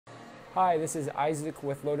Hi, this is Isaac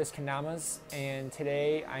with Lotus Kendamas, and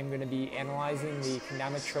today I'm going to be analyzing the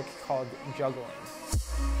Kendama trick called juggling.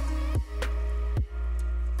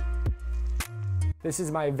 This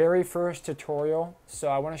is my very first tutorial, so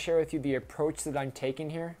I want to share with you the approach that I'm taking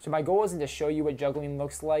here. So my goal isn't to show you what juggling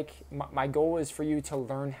looks like. My goal is for you to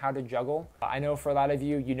learn how to juggle. I know for a lot of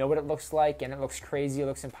you, you know what it looks like, and it looks crazy, it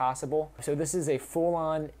looks impossible. So this is a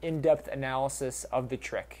full-on, in-depth analysis of the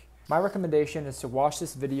trick. My recommendation is to watch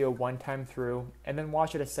this video one time through and then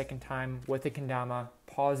watch it a second time with the kendama,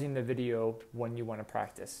 pausing the video when you want to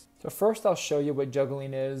practice. So first I'll show you what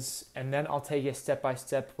juggling is, and then I'll take you step by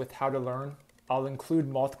step with how to learn. I'll include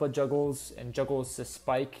multiple juggles and juggles to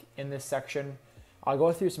spike in this section. I'll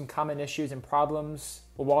go through some common issues and problems.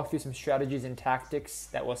 We'll walk through some strategies and tactics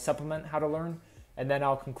that will supplement how to learn, and then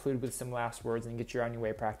I'll conclude with some last words and get you on your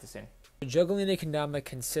way practicing. Juggling a kendama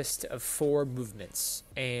consists of 4 movements,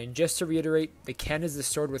 and just to reiterate, the ken is the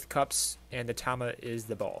sword with cups and the tama is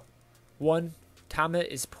the ball. 1. Tama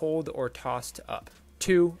is pulled or tossed up.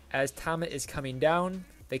 2. As tama is coming down,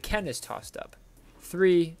 the ken is tossed up.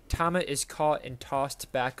 3. Tama is caught and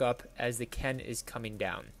tossed back up as the ken is coming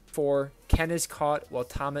down. 4. Ken is caught while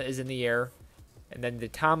tama is in the air, and then the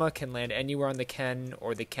tama can land anywhere on the ken,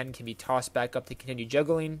 or the ken can be tossed back up to continue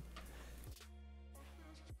juggling.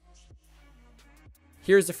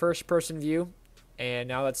 Here's the first person view, and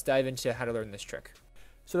now let's dive into how to learn this trick.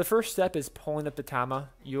 So the first step is pulling up the tama.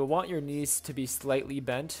 You'll want your knees to be slightly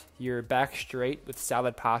bent, your back straight with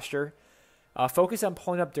solid posture. Focus on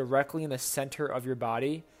pulling up directly in the center of your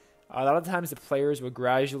body. A lot of times the players will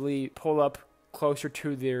gradually pull up closer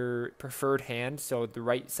to their preferred hand, so the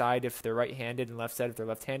right side if they're right-handed and left side if they're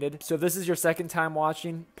left-handed. So if this is your second time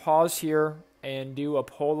watching, pause here and do a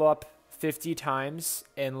pull-up 50 times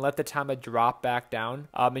and let the tama drop back down,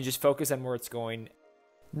 and just focus on where it's going.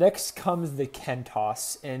 Next comes the ken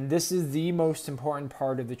toss, and this is the most important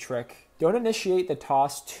part of the trick. Don't initiate the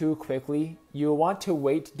toss too quickly. You'll want to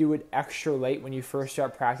wait to do it extra late when you first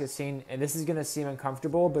start practicing, and this is going to seem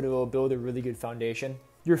uncomfortable, but it will build a really good foundation.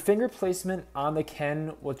 Your finger placement on the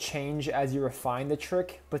ken will change as you refine the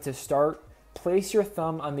trick, but to start, place your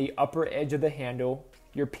thumb on the upper edge of the handle,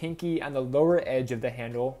 your pinky on the lower edge of the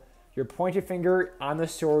handle, your pointer finger on the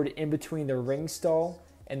sword in between the ring stall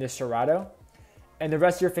and the serrato, and the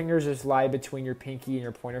rest of your fingers just lie between your pinky and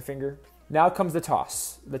your pointer finger. Now comes the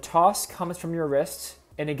toss. The toss comes from your wrist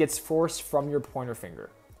and it gets force from your pointer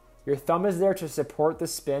finger. Your thumb is there to support the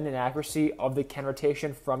spin and accuracy of the ken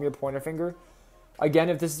rotation from your pointer finger. Again,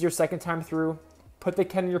 if this is your second time through, put the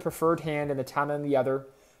ken in your preferred hand and the tama in the other.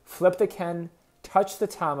 Flip the ken, touch the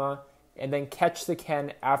tama, and then catch the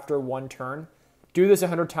ken after one turn. Do this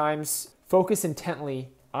 100 times. Focus intently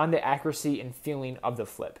on the accuracy and feeling of the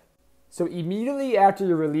flip. So immediately after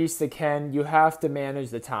you release the ken, you have to manage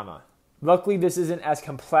the tama. Luckily, this isn't as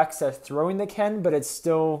complex as throwing the ken, but it's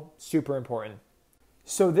still super important.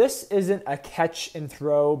 So this isn't a catch and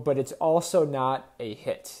throw, but it's also not a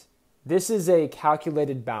hit. This is a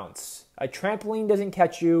calculated bounce. A trampoline doesn't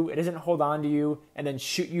catch you, it doesn't hold on to you and then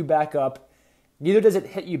shoot you back up. Neither does it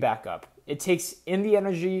hit you back up. It takes in the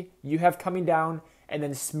energy you have coming down and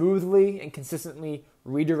then smoothly and consistently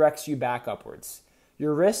redirects you back upwards.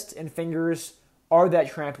 Your wrist and fingers are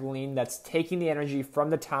that trampoline that's taking the energy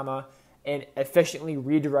from the tama and efficiently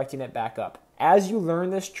redirecting it back up. As you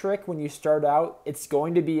learn this trick, when you start out, it's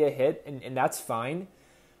going to be a hit, and that's fine.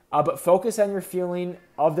 But focus on your feeling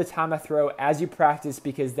of the tama throw as you practice,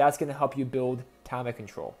 because that's going to help you build tama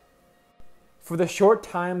control. For the short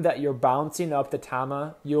time that you're bouncing up the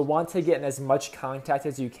tama, you'll want to get in as much contact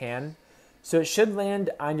as you can. So it should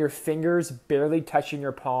land on your fingers barely touching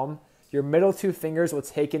your palm. Your middle 2 fingers will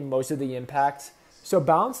take in most of the impact. So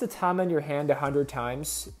bounce the tama in your hand 100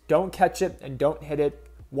 times. Don't catch it and don't hit it.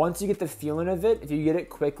 Once you get the feeling of it, if you get it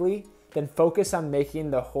quickly, then focus on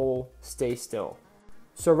making the hole stay still.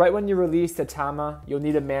 So right when you release the tama, you'll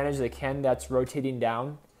need to manage the ken that's rotating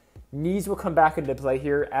down. Knees will come back into play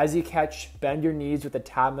here. As you catch, bend your knees with the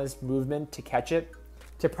tama's movement to catch it.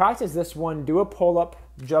 To practice this one, do a pull-up,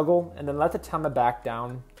 juggle, and then let the tama back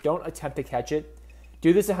down. Don't attempt to catch it.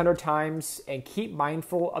 Do this 100 times and keep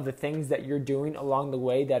mindful of the things that you're doing along the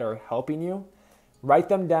way that are helping you. Write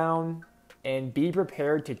them down and be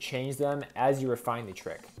prepared to change them as you refine the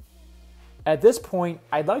trick. At this point,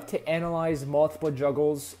 I'd like to analyze multiple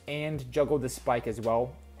juggles and juggle the spike as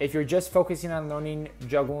well. If you're just focusing on learning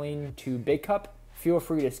juggling to big cup, feel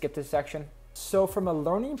free to skip this section. So from a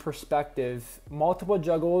learning perspective, multiple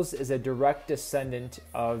juggles is a direct descendant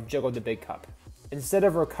of juggle to big cup. Instead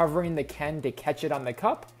of recovering the ken to catch it on the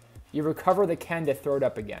cup, you recover the ken to throw it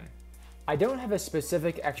up again. I don't have a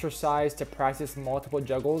specific exercise to practice multiple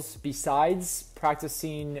juggles besides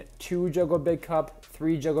practicing 2 juggle big cup,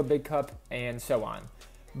 3 juggle big cup, and so on.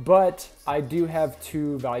 But I do have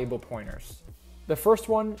 2 valuable pointers. The first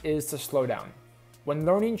one is to slow down. When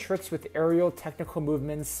learning tricks with aerial technical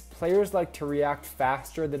movements, players like to react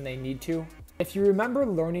faster than they need to. If you remember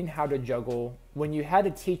learning how to juggle, when you had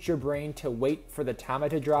to teach your brain to wait for the tama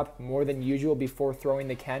to drop more than usual before throwing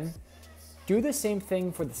the ken, do the same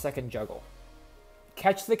thing for the second juggle.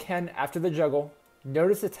 Catch the ken after the juggle,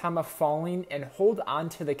 notice the tama falling, and hold on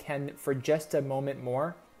to the ken for just a moment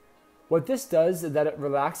more. What this does is that it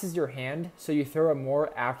relaxes your hand so you throw a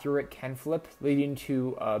more accurate ken flip, leading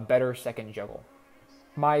to a better second juggle.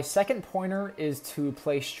 My second pointer is to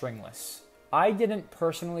play stringless. I didn't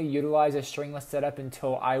personally utilize a stringless setup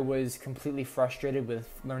until I was completely frustrated with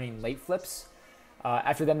learning late flips.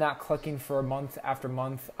 After them not clicking for month after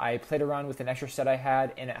month, I played around with an extra set I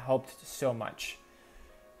had and it helped so much.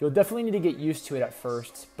 You'll definitely need to get used to it at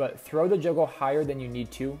first, but throw the juggle higher than you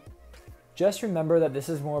need to. Just remember that this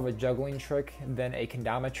is more of a juggling trick than a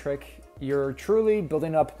kendama trick. You're truly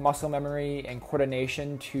building up muscle memory and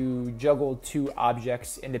coordination to juggle 2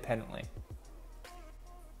 objects independently.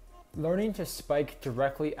 Learning to spike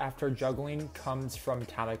directly after juggling comes from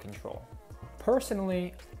tama control.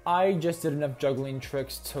 Personally, I just did enough juggling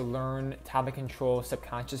tricks to learn tama control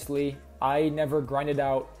subconsciously. I never grinded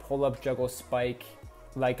out pull-up juggle spike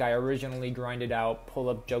like I originally grinded out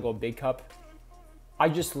pull-up juggle big cup. I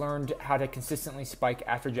just learned how to consistently spike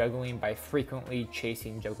after juggling by frequently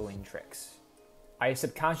chasing juggling tricks. I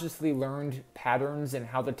subconsciously learned patterns and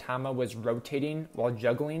how the tama was rotating while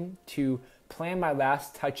juggling to plan my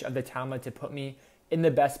last touch of the tama to put me in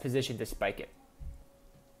the best position to spike it.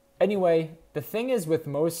 Anyway, the thing is with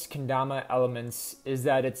most kendama elements is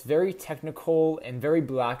that it's very technical and very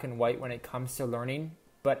black and white when it comes to learning,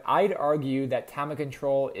 but I'd argue that tama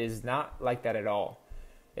control is not like that at all.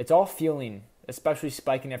 It's all feeling, especially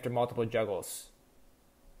spiking after multiple juggles.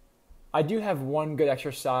 I do have one good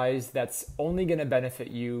exercise that's only going to benefit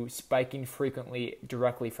you spiking frequently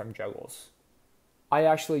directly from juggles. I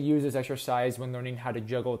actually use this exercise when learning how to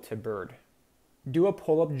juggle to bird. Do a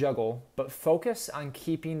pull-up juggle, but focus on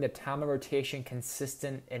keeping the tama rotation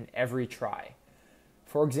consistent in every try.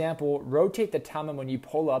 For example, rotate the tama when you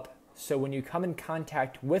pull up, so when you come in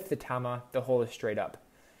contact with the tama, the hole is straight up.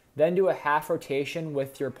 Then do a half rotation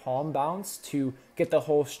with your palm bounce to get the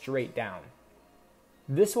hole straight down.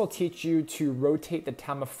 This will teach you to rotate the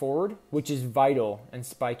tama forward, which is vital in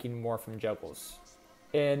spiking more from juggles.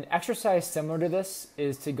 An exercise similar to this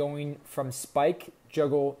is to going from spike,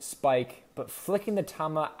 juggle, spike, but flicking the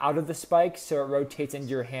tama out of the spike so it rotates into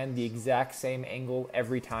your hand the exact same angle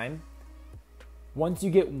every time. Once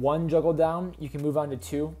you get 1 juggle down, you can move on to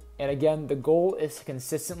 2. And again, the goal is to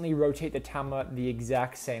consistently rotate the tama the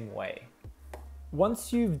exact same way.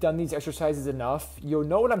 Once you've done these exercises enough, you'll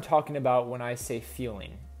know what I'm talking about when I say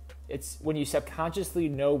feeling. It's when you subconsciously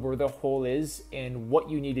know where the hole is and what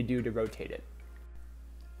you need to do to rotate it.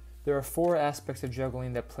 There are 4 aspects of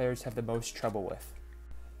juggling that players have the most trouble with.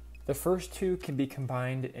 The first 2 can be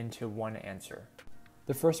combined into one answer.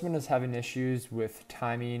 The first one is having issues with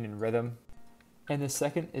timing and rhythm, and the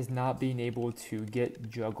second is not being able to get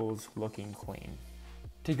juggles looking clean.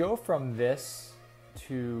 To go from this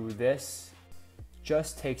to this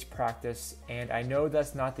just takes practice, and I know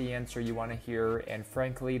that's not the answer you want to hear, and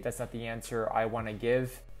frankly, that's not the answer I want to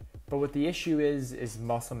give, but what the issue is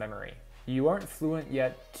muscle memory. You aren't fluent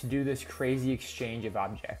yet to do this crazy exchange of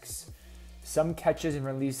objects. Some catches and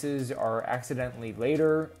releases are accidentally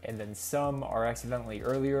later, and then some are accidentally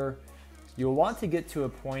earlier. You'll want to get to a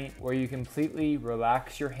point where you completely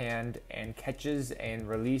relax your hand and catches and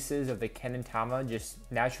releases of the ken and tama just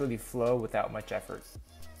naturally flow without much effort.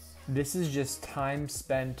 This is just time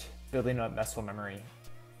spent building up muscle memory.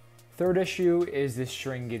 Third issue is the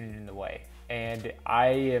string getting in the way. And I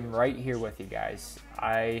am right here with you guys.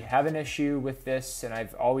 I have an issue with this, and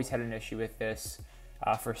I've always had an issue with this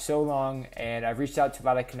for so long, and I've reached out to a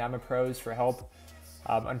lot of Kendama pros for help.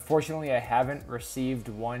 Unfortunately, I haven't received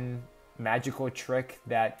one magical trick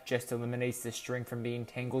that just eliminates the string from being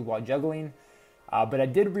tangled while juggling, but I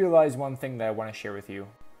did realize one thing that I want to share with you.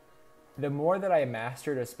 The more that I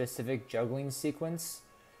mastered a specific juggling sequence,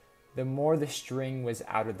 the more the string was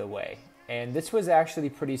out of the way. And this was actually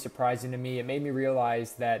pretty surprising to me. It made me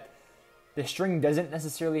realize that the string doesn't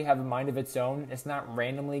necessarily have a mind of its own. It's not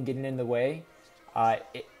randomly getting in the way.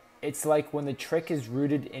 It's like when the trick is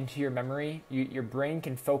rooted into your memory, your brain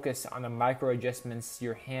can focus on the micro adjustments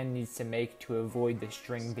your hand needs to make to avoid the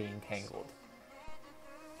string being tangled.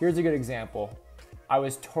 Here's a good example. I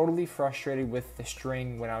was totally frustrated with the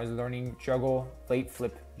string when I was learning juggle, late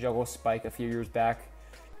flip, juggle spike a few years back.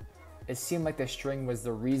 It seemed like the string was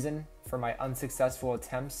the reason for my unsuccessful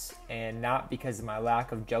attempts and not because of my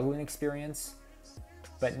lack of juggling experience.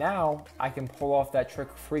 But now I can pull off that trick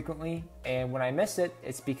frequently, and when I miss it,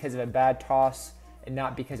 it's because of a bad toss and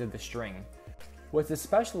not because of the string. What's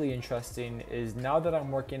especially interesting is now that I'm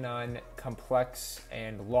working on complex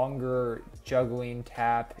and longer juggling,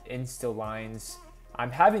 tap, insta lines, I'm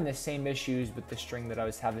having the same issues with the string that I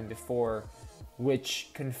was having before, which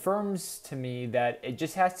confirms to me that it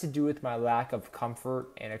just has to do with my lack of comfort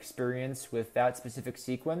and experience with that specific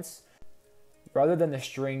sequence, rather than the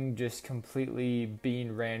string just completely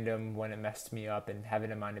being random when it messed me up and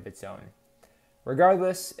having a mind of its own.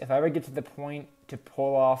 Regardless, if I ever get to the point to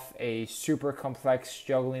pull off a super complex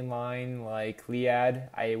juggling line like Liad,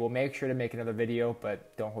 I will make sure to make another video,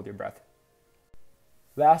 but don't hold your breath.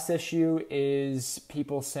 Last issue is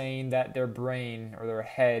people saying that their brain or their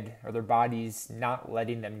head or their body's not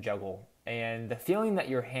letting them juggle. And the feeling that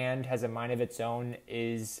your hand has a mind of its own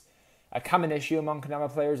is a common issue among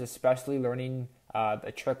Kendama players, especially learning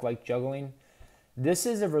a trick like juggling. This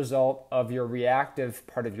is a result of your reactive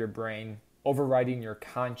part of your brain overriding your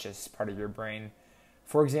conscious part of your brain.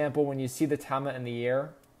 For example, when you see the tama in the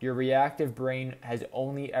air, your reactive brain has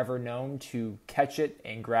only ever known to catch it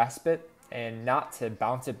and grasp it and not to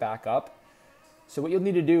bounce it back up. So what you'll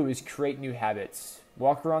need to do is create new habits.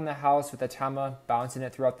 Walk around the house with the tama, bouncing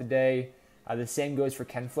it throughout the day. The same goes for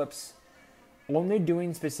ken flips. Only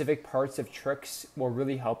doing specific parts of tricks will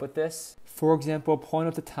really help with this. For example, pulling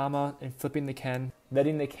up the tama and flipping the ken,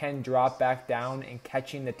 letting the ken drop back down and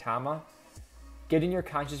catching the tama. Getting your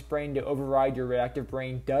conscious brain to override your reactive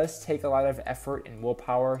brain does take a lot of effort and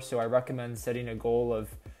willpower, so I recommend setting a goal of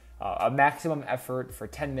a maximum effort for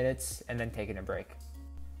 10 minutes and then taking a break.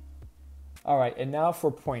 All right, and now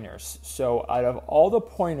for pointers. So out of all the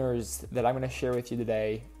pointers that I'm going to share with you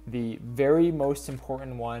today, the very most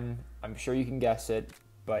important one, I'm sure you can guess it,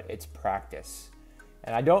 but it's practice.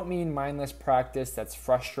 And I don't mean mindless practice that's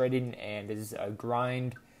frustrating and is a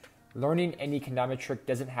grind. Learning any kendama trick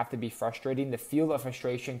doesn't have to be frustrating. The feel of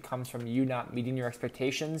frustration comes from you not meeting your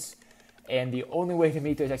expectations, and the only way to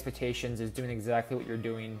meet those expectations is doing exactly what you're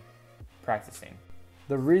doing, practicing.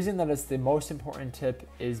 The reason that it's the most important tip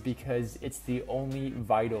is because it's the only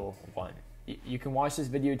vital one. You can watch this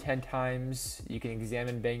video 10 times, you can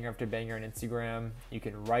examine banger after banger on Instagram, you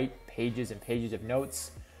can write pages and pages of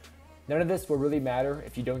notes. None of this will really matter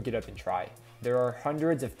if you don't get up and try. There are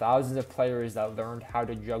hundreds of thousands of players that learned how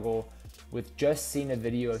to juggle with just seeing a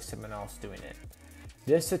video of someone else doing it.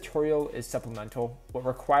 This tutorial is supplemental. What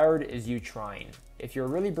required is you trying. If you're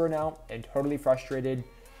really burnt out and totally frustrated,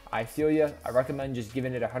 I feel you. I recommend just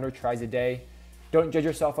giving it 100 tries a day. Don't judge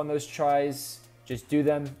yourself on those tries. Just do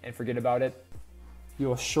them and forget about it. You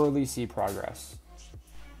will surely see progress.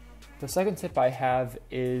 The second tip I have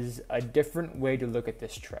is a different way to look at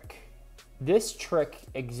this trick. This trick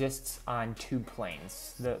exists on two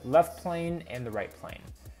planes, the left plane and the right plane.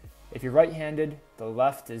 If you're right-handed, the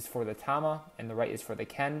left is for the tama and the right is for the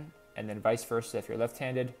ken, and then vice versa if you're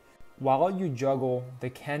left-handed. While you juggle, the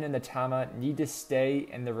ken and the tama need to stay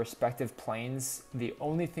in their respective planes. The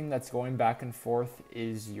only thing that's going back and forth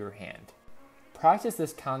is your hand. Practice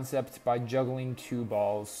this concept by juggling two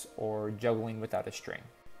balls or juggling without a string.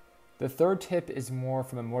 The third tip is more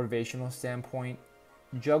from a motivational standpoint.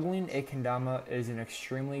 Juggling a kendama is an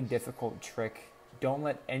extremely difficult trick. Don't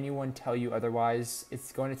let anyone tell you otherwise.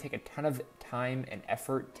 It's going to take a ton of time and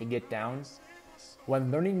effort to get down.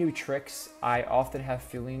 When learning new tricks, I often have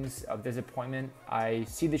feelings of disappointment. I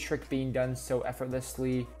see the trick being done so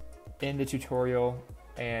effortlessly in the tutorial,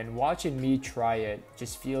 and watching me try it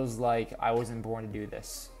just feels like I wasn't born to do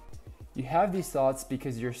this. You have these thoughts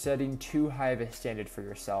because you're setting too high of a standard for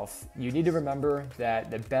yourself. You need to remember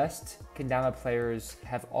that the best kendama players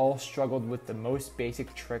have all struggled with the most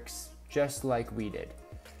basic tricks just like we did.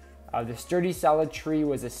 The sturdy solid tree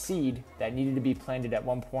was a seed that needed to be planted at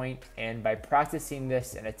one point, and by practicing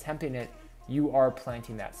this and attempting it, you are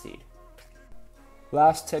planting that seed.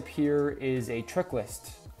 Last tip here is a trick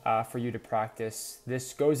list for you to practice.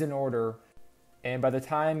 This goes in order, and by the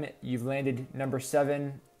time you've landed number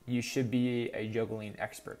 7, you should be a juggling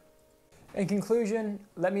expert. In conclusion,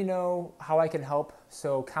 let me know how I can help.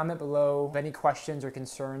 So comment below any questions or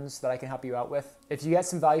concerns that I can help you out with. If you get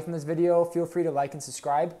some value from this video, feel free to like and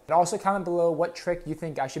subscribe. And also comment below what trick you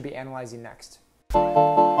think I should be analyzing next.